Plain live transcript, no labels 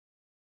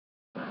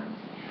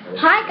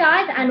Hi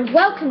guys, and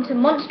welcome to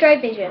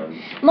Monstrovision.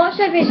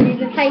 Monstrovision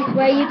is a place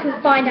where you can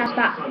find out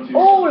about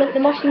all of the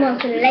Moshi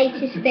Monsters'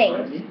 latest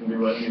things.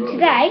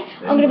 Today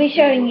I'm going to be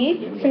showing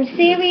you some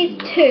Series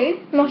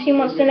 2 Moshi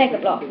Monster Mega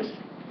Bloks.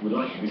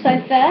 So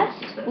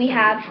first we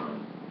have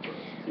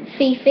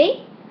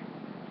Fifi.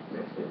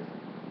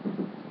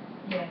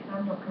 Yes,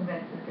 I'm not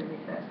convinced it's going to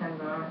be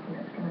September. I reckon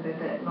it's going to be a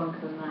bit longer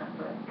than that,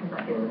 because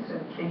that gives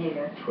us a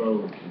year.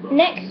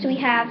 Next we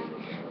have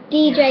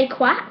DJ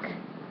Quack.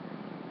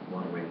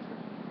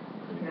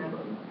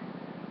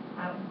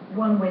 Yeah.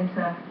 1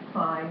 winter,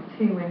 fine.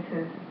 2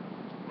 winters,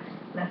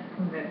 less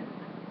convinced.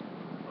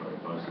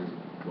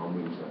 1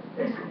 winter.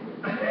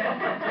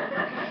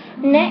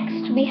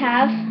 Next we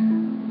have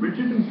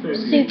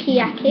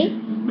Sukiyaki.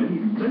 As many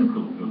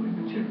local building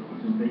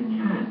materials as they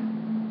can.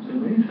 So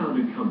they found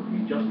a company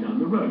just down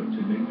the road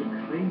to make the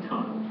clay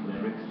tiles for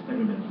their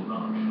experimental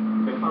art.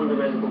 The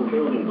fundamental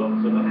building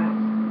blocks of a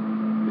house.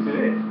 This is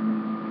it.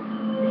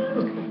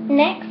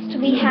 Next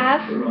we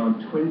have There are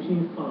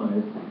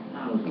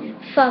 25,000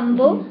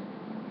 Fumble.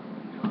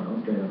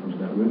 tiles going up onto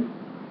that roof.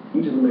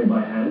 Each of them made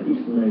by hand, each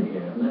of them made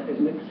here, and that is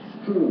an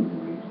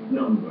extraordinary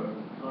number of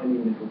tiny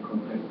little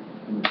components.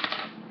 An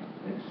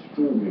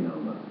extraordinary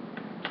number of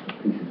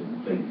pieces of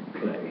baked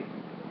clay.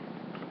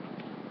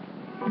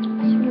 On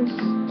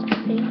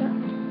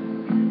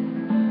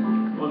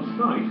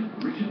site,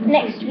 Richard and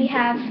Next Sophie we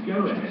have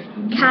go ahead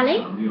and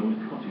Callie. the old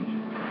cottage.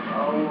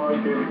 Oh my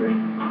goodness,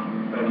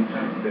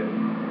 fantastic.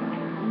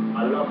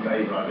 I love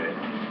days like this.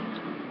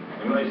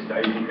 And most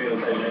days you feel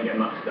as though you don't get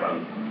much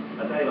done.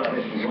 A day like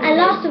this is one And of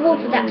last of all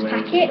for that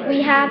packet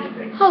we have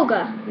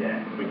Holger.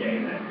 Yeah, we're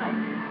getting there.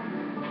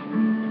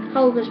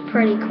 Holger's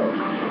pretty cool.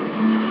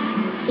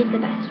 He's the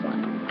best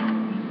one.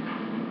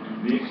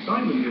 The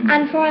excitement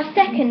And for our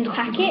second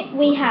packet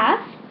we have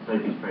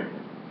Sophie's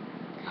pregnant.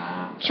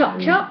 Chop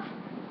Chop.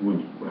 Will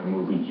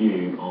be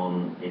due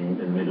in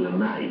the middle of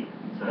May.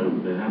 So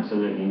there's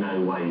absolutely no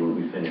way we'll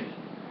be finished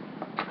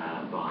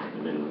by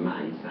the middle of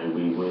May. So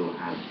we will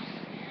have.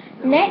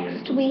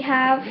 Next we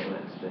have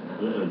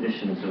a little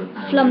addition to the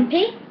family.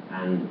 Flumpy.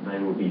 And they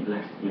will be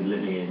blessed with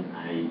living in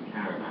a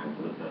caravan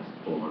for the first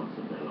 4 months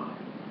of their life.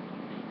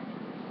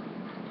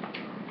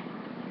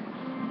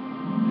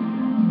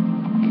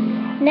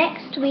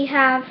 Next we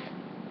have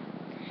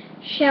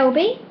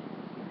Shelby.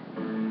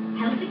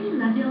 Helping you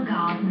love your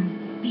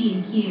garden,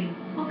 B&Q.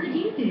 What could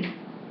you do?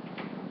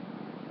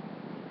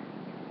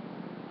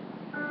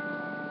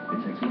 It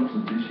takes lots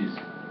of dishes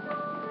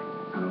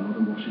and a lot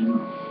of washing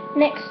up.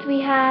 Next we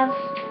have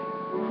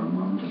For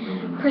Mum to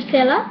build a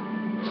Priscilla.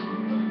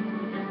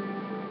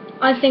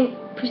 I think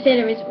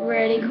Priscilla is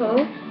really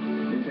cool.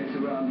 It takes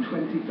around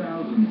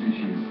 20,000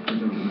 dishes to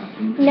build a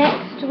napkin.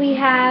 Next we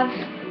have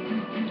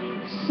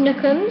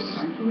Snookums.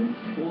 Thankfully,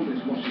 all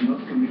this washing up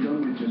can be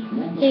done with just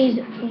one.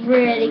 He's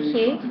really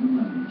cute.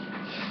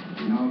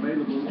 Now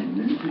available in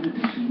limited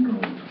edition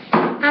gold.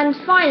 And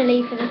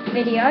finally for this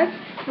video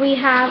we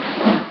have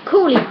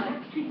Coolio.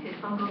 Treated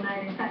fungal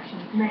nail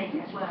infections may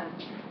get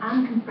worse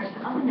and can spread to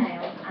other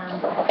nails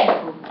and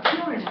people.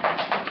 Fluoride is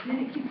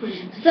clinically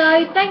proven.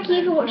 So thank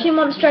you for watching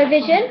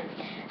Monstrovision.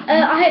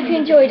 I hope you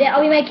enjoyed it.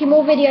 I'll be making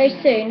more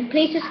videos soon.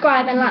 Please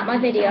subscribe and like my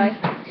video.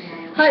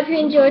 I hope you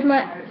enjoyed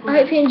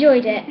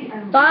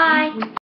it. Bye.